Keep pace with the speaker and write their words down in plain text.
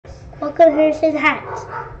Welcome to Harrison Hacks.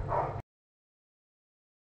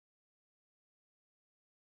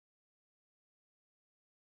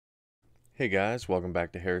 Hey guys, welcome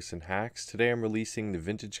back to Harrison Hacks. Today I'm releasing the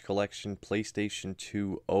Vintage Collection PlayStation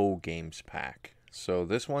 2 O Games Pack. So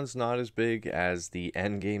this one's not as big as the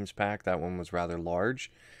N Games Pack. That one was rather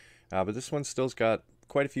large. But this one still's got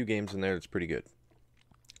quite a few games in there that's pretty good.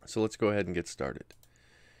 So let's go ahead and get started.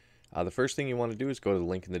 The first thing you want to do is go to the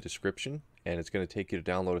link in the description, and it's going to take you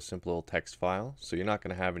to download a simple little text file. So you're not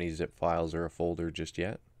going to have any zip files or a folder just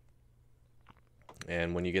yet.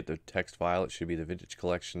 And when you get the text file, it should be the Vintage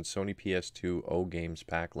Collection Sony PS2 O Games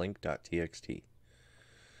Pack link.txt.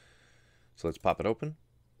 So let's pop it open.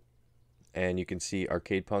 And you can see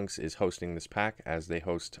Arcade Punks is hosting this pack, as they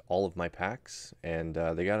host all of my packs. And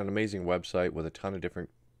they got an amazing website with a ton of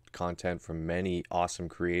different content from many awesome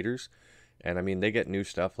creators. And I mean, they get new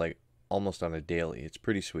stuff like almost on a daily. It's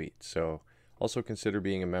pretty sweet. So also consider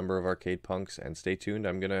being a member of Arcade Punks, and stay tuned.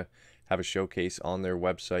 I'm going to have a showcase on their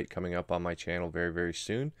website coming up on my channel very, very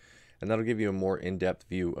soon. And that'll give you a more in-depth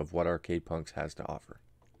view of what Arcade Punks has to offer.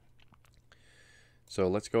 So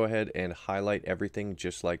let's go ahead and highlight everything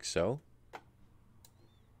just like so.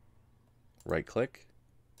 Right click,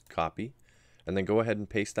 copy, and then go ahead and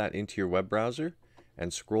paste that into your web browser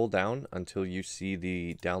and scroll down until you see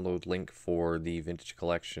the download link for the Vintage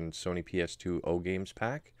Collection Sony PS2 O Games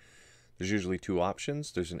Pack. There's usually two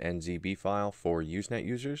options. There's an NZB file for Usenet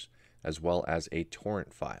users, as well as a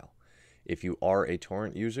torrent file. If you are a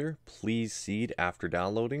torrent user, please seed after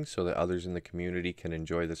downloading so that others in the community can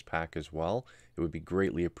enjoy this pack as well. It would be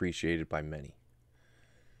greatly appreciated by many.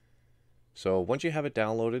 So once you have it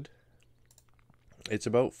downloaded, it's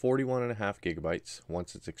about 41.5 gigabytes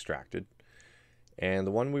once it's extracted. And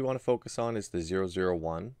the one we want to focus on is the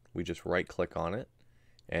 001. We just right click on it.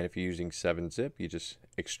 And if you're using 7-zip, you just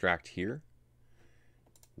extract here.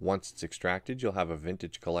 Once it's extracted, you'll have a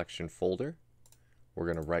Vintage Collection folder. We're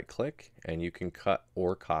going to right click, and you can cut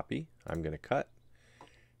or copy. I'm going to cut,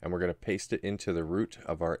 and we're going to paste it into the root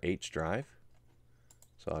of our H drive.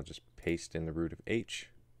 So I'll just paste in the root of H.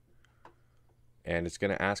 And it's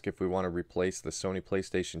going to ask if we want to replace the Sony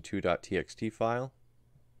PlayStation 2.txt file.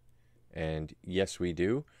 And yes, we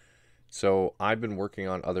do. So I've been working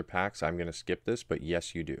on other packs. I'm going to skip this, but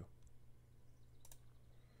yes, you do.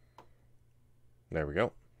 There we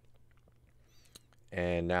go.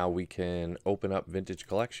 And now we can open up Vintage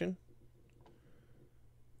Collection,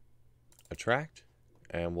 attract,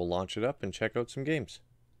 and we'll launch it up and check out some games.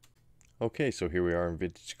 Okay, so here we are in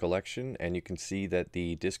Vintage Collection, and you can see that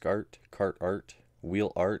the disc art, cart art,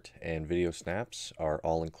 wheel art, and video snaps are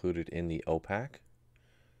all included in the O pack.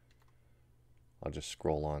 I'll just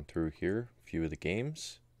scroll on through here, a few of the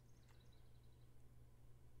games.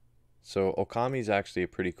 So Okami is actually a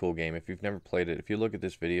pretty cool game. If you've never played it, if you look at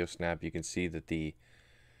this video snap, you can see that the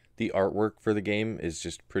artwork for the game is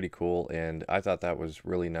just pretty cool, and I thought that was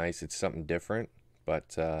really nice. It's something different,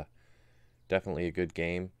 but definitely a good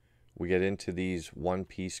game. We get into these One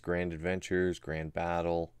Piece Grand Adventures, Grand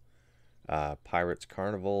Battle, Pirates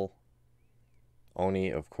Carnival, Oni,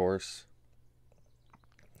 of course,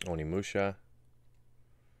 Onimusha.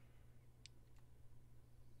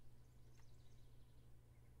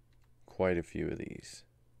 Quite a few of these.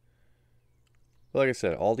 Like I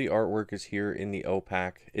said, all the artwork is here in the O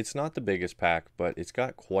pack. It's not the biggest pack, but it's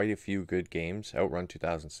got quite a few good games. Outrun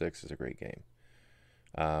 2006 is a great game.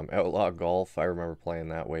 Outlaw Golf, I remember playing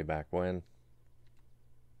that way back when.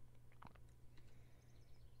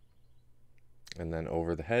 And then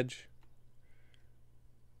Over the Hedge.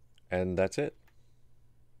 And that's it.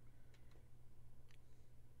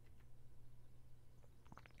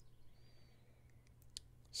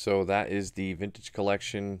 So that is the Vintage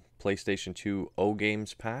Collection PlayStation 2 O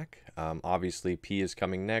Games pack. Obviously P is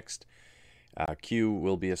coming next. Q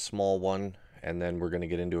will be a small one, and then we're going to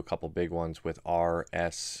get into a couple big ones with R,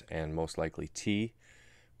 S, and most likely T.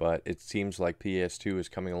 But it seems like PS2 is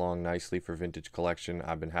coming along nicely for Vintage Collection.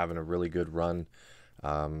 I've been having a really good run,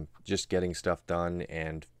 just getting stuff done,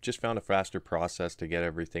 and just found a faster process to get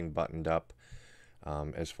everything buttoned up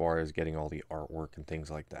as far as getting all the artwork and things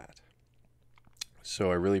like that.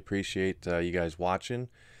 So I really appreciate you guys watching.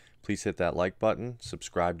 Please hit that like button,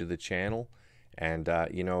 subscribe to the channel, and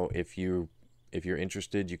you know, if you're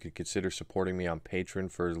interested, you could consider supporting me on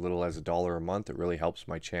Patreon for as little as $1 a month. It really helps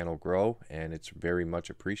my channel grow, and it's very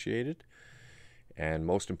much appreciated. And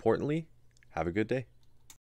most importantly, have a good day.